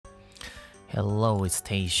Hello, it's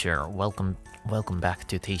Taysher. Welcome back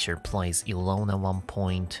to Taysher Plays Elona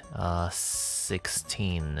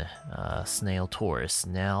 1.16 Snail Tourist.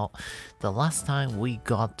 Now, the last time we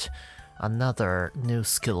got another new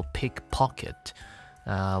skill, pickpocket.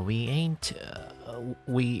 We ain't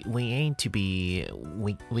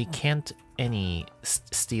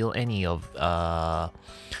steal any of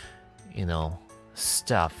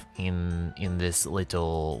stuff in this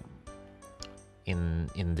little in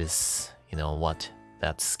this. You know what?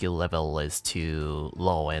 That skill level is too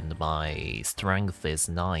low, and my strength is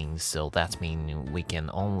 9, so that means we can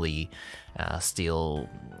only steal,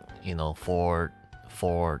 4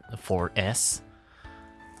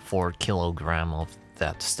 kilogram of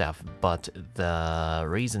that stuff. But the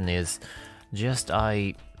reason is just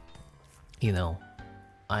I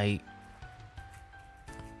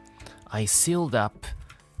sealed up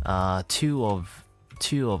two of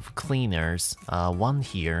cleaners, one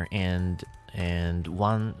here and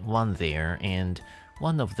one there, and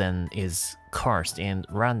one of them is cursed and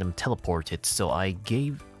random teleported, so I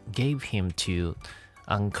gave him to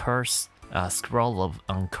uncurse scroll of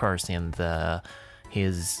uncurse, and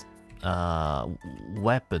his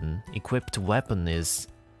equipped weapon is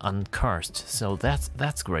uncursed, so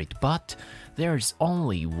that's great. But there's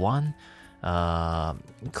only one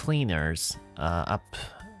cleaners up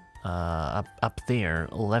there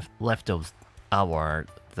left of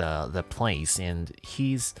the place, and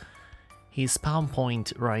his spawn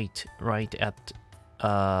point right at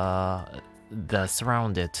the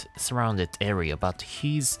surrounded area, but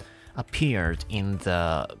he's appeared in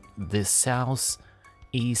the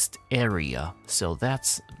southeast area, so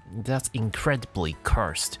that's incredibly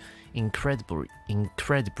cursed, incredibly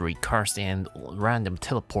cursed, and random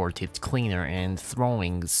teleported cleaner and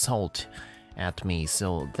throwing salt at me,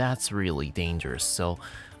 so that's really dangerous. So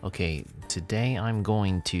okay, today I'm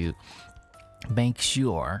going to make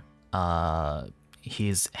sure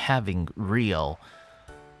he's having really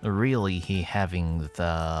having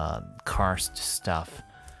the cursed stuff.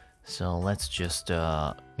 So let's just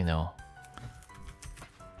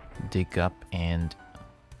dig up and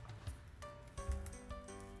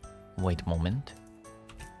wait a moment.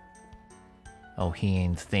 Oh, he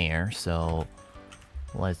ain't there, so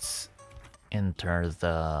let's enter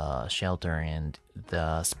the shelter, and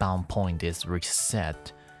the spawn point is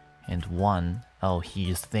reset, and oh,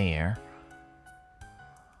 he is there.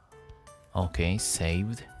 Okay,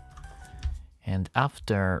 saved. And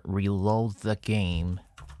after reload the game,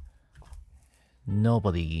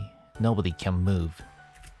 nobody can move.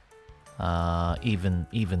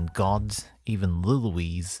 Even gods, even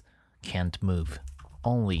Louis can't move.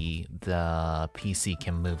 Only the PC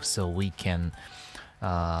can move, so we can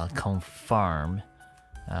confirm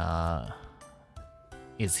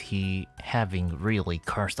is he having really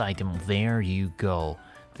cursed item. There you go,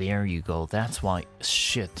 that's why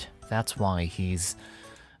he's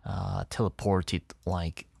teleported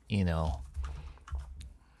like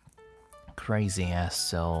crazy ass.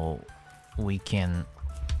 So we can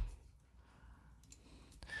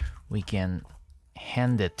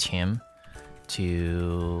hand it him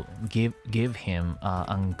to give him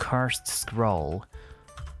uncursed scroll.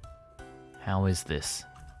 How is this?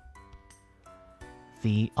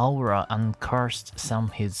 The aura uncursed some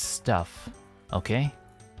his stuff. Okay?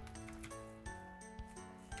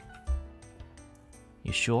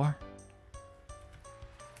 You sure?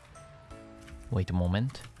 Wait a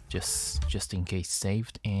moment. Just in case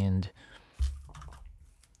saved, and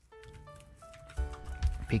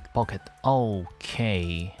pickpocket.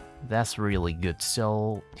 Okay, that's really good.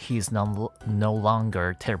 So he's no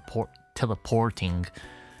longer teleporting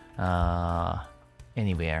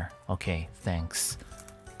anywhere. Okay, thanks.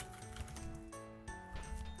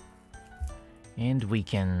 And we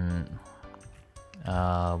can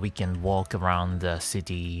walk around the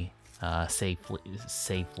city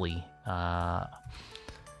safely.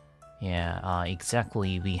 Yeah,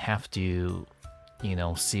 exactly. We have to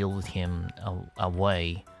seal him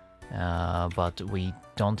away, but we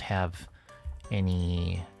don't have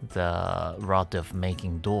the rod of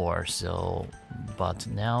making door, so but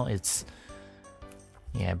now it's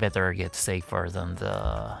better get safer than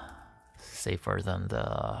the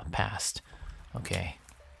past. Okay,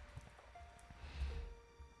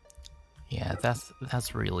 yeah,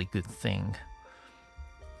 that's really good thing.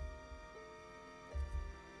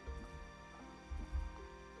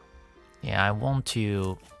 Yeah, I want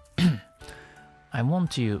to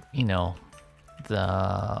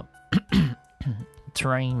the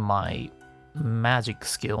train my magic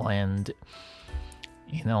skill, and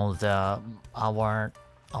our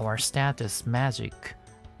status magic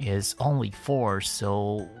is only 4,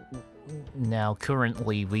 so now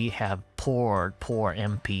currently we have poor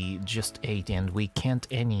MP, just 8, and we can't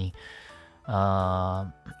any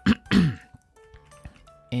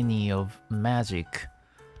any of magic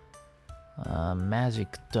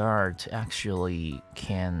magic dart actually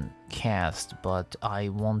can cast, but I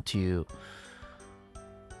want to,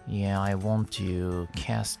 yeah, I want to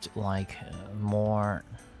cast like more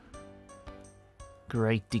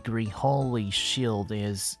great degree. Holy shield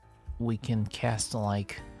is, we can cast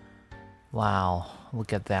like, wow,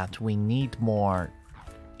 look at that. We need more,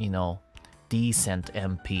 you know, decent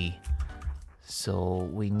MP, so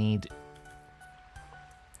we need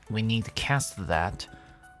to cast that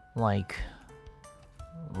like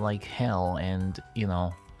hell, and you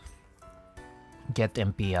know, get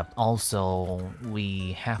MP up. Also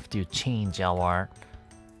we have to change our,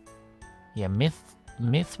 yeah,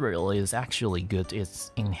 Mithril is actually good.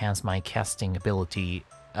 It's enhanced my casting ability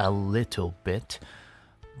a little bit,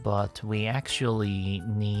 but we actually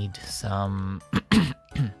need some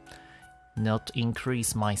not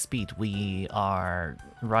increase my speed. We are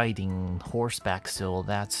riding horseback, so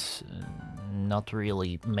that's not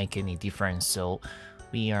really make any difference. So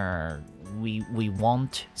we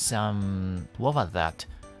want some, what was that,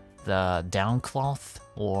 the downcloth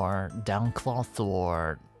or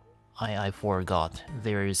I forgot.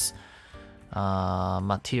 There's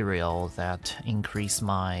material that increase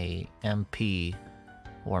my MP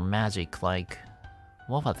or magic, like,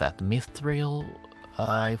 what was that, mithril?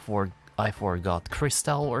 I forgot,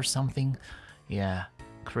 crystal or something. Yeah,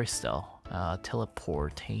 crystal.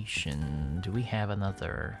 Teleportation. Do we have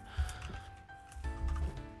another?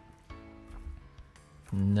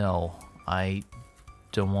 No, I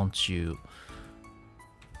don't want you.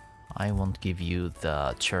 I won't give you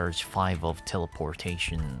the charge 5 of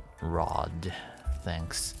teleportation rod.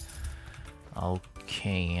 Thanks.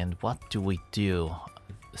 Okay, and what do we do?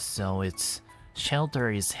 So it's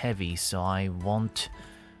shelter is heavy, so I won't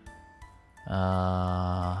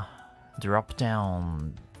drop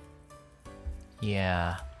down.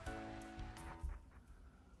 Yeah.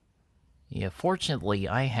 Yeah, fortunately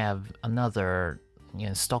I have another, you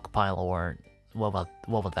know, stockpile, or what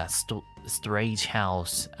was that, storage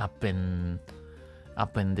house up in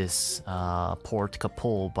this Port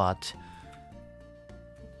Capul, but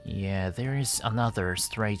yeah, there is another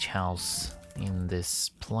storage house in this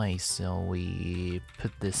place, so we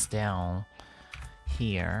put this down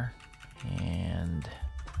here, and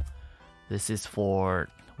this is for,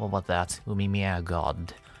 what was that, Umimiya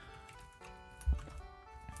God.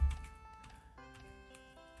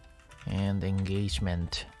 And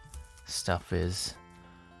engagement stuff is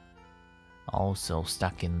also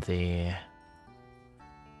stuck in there.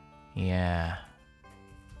 Yeah,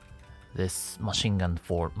 this machine gun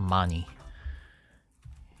for money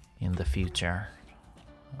in the future.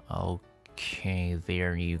 Okay,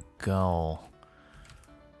 there you go.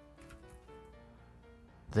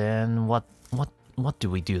 Then what do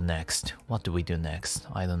we do next? What do we do next?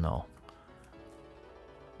 I don't know.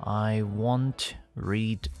 I won't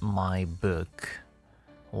read my book,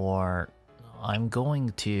 or I'm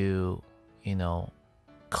going to, you know,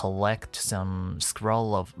 collect some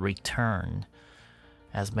scroll of return,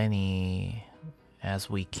 as many as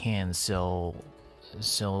we can. So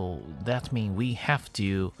that means we have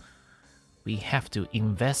to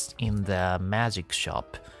invest in the magic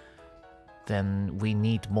shop. Then we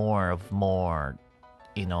need more,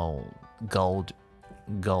 you know, gold,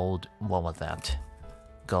 what was that?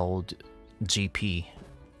 Gold GP.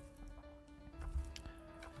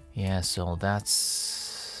 Yeah, so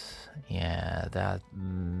that's, yeah,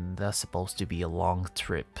 that's supposed to be a long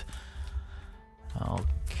trip.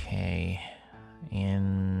 Okay,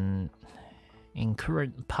 in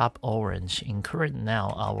current Pop Orange, in current now,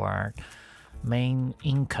 our main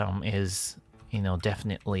income is, you know,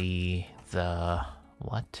 definitely the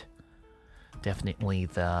what? Definitely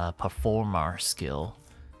the performer skill,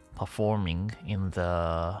 performing in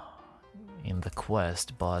the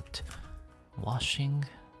quest, but washing.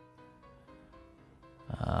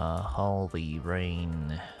 Holy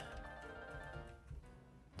rain.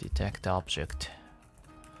 Detect object.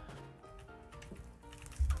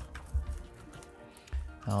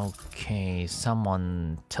 Okay,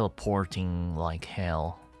 someone teleporting like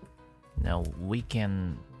hell. Now we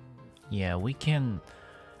can, yeah, we can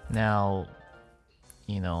now,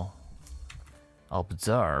 you know,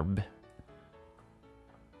 observe.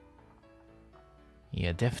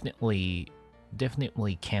 Yeah, definitely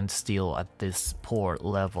can't steal at this poor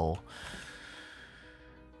level.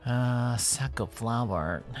 Sack of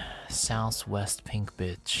flour. Southwest pink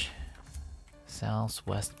bitch.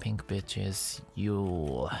 Southwest pink bitch is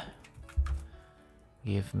you.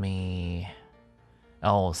 Give me.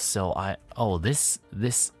 Oh, so I read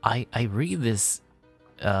this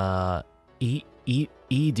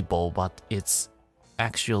edible, but it's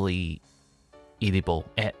actually edible.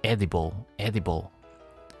 Edible.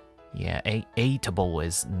 Yeah, eatable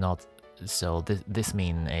is not. So this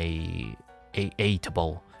mean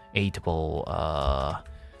eatable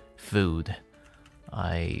food.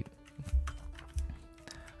 I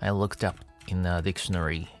looked up in a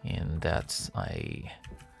dictionary, and that's I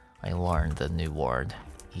learned a new word.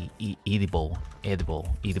 Edible.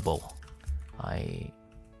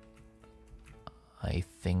 I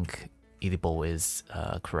think edible is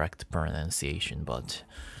correct pronunciation, but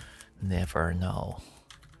never know.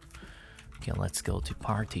 Okay, let's go to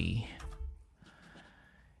party.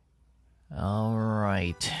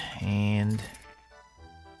 Alright, and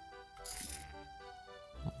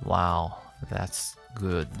wow, that's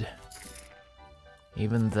good.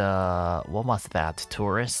 Even the, what was that,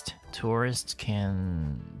 tourist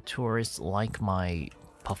like my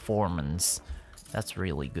performance. That's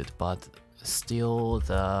really good, but still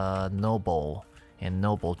the noble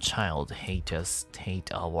child hate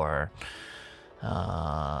our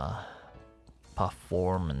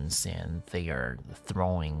performance, and they are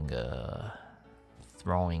throwing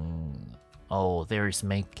oh, there is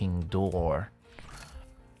making door.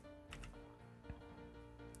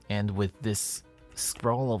 And with this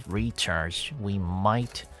scroll of recharge, we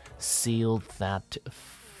might seal that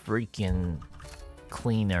freaking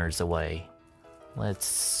cleaners away.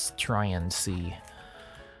 Let's try and see.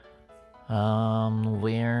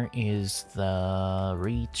 Where is the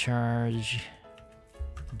recharge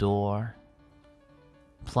door?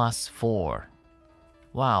 +4.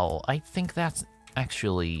 Wow, I think that's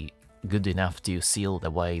actually good enough to seal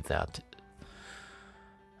away that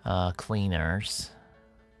cleaners.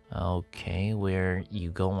 Okay, where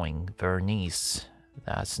you going? Bernice.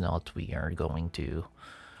 That's not we are going to.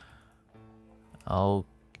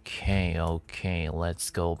 Okay, let's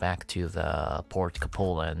go back to the Port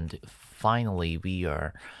Capola, and finally we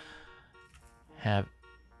are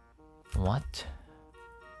what?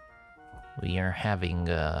 We are having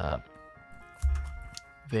a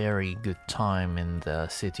very good time in the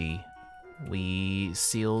city. We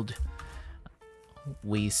sealed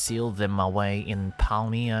them away in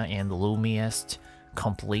Palmia and Lumiest,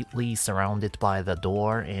 completely surrounded by the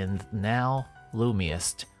door, and now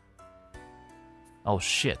Lumiest. Oh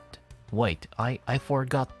shit, wait, I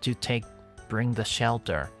forgot to bring the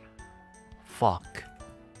shelter. Fuck.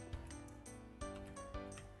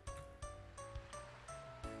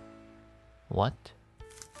 What?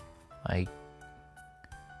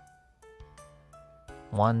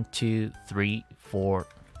 1, 2, 3, 4,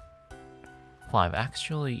 5.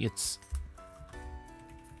 Actually, it's...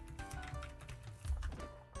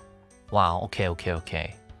 Wow,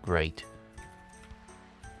 okay. Great.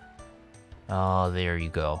 Oh, there you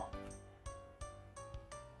go.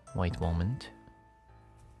 Wait a moment.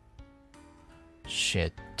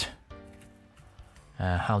 Shit.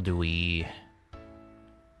 How do we...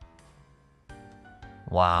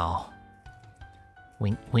 Wow.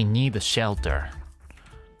 We need a shelter.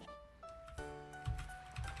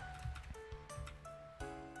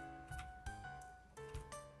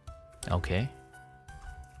 Okay.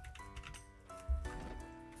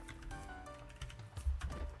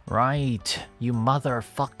 Right, you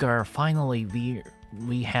motherfucker. Finally we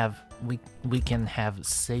can have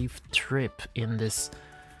safe trip in this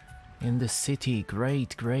city.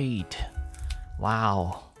 Great.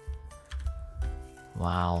 Wow,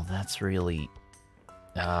 that's really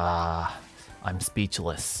I'm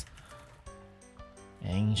speechless.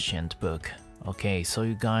 Ancient book. Okay, so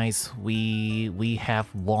you guys, we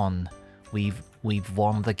have won. We've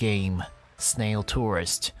won the game. Snail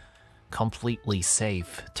Tourist. Completely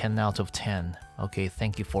safe. 10 out of 10. Okay,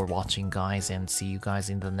 thank you for watching, guys, and see you guys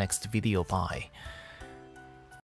in the next video. Bye.